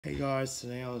Hey guys,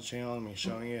 today on the channel I'm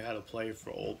showing you how to play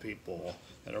for old people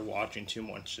that are watching too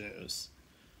much news.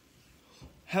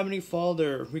 Heavenly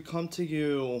Father, we come to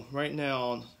you right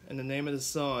now in the name of the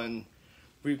Son.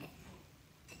 We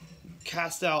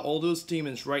cast out all those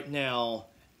demons right now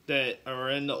that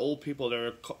are in the old people that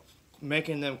are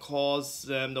making them cause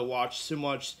them to watch too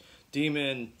much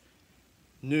demon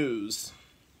news.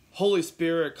 Holy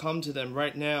Spirit, come to them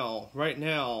right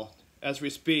now, as we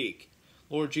speak.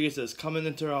 Lord Jesus, coming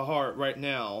into our heart right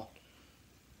now.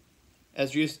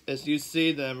 As you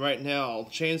see them right now,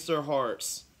 change their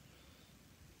hearts.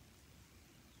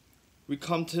 We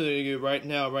come to you right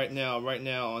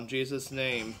now, in Jesus'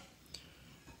 name.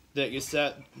 That you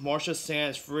set Marcia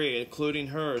Sands free, including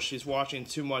her. She's watching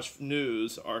too much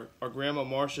news. Our grandma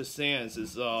Marcia Sands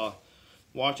is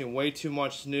watching way too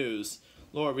much news.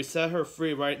 Lord, we set her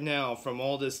free right now from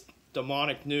all this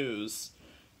demonic news.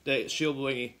 That she'll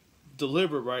be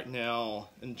delivered right now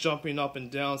and jumping up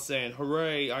and down saying,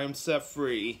 "Hooray, I am set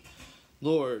free."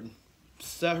 Lord,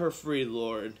 set her free,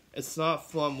 Lord. It's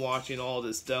not fun watching all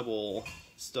this devil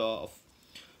stuff.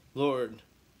 Lord,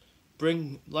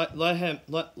 let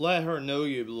her know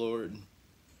you, Lord.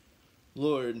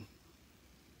 Lord,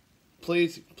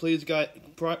 please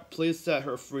set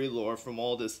her free, Lord, from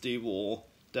all this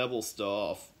devil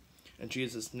stuff. In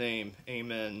Jesus' name,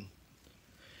 amen.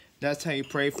 That's how you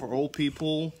pray for old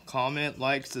people. Comment,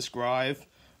 like, subscribe,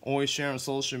 always share on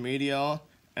social media,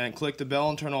 and click the bell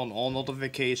and turn on all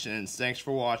notifications. Thanks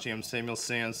for watching. I'm Samuel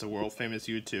Sands, the world famous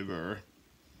YouTuber.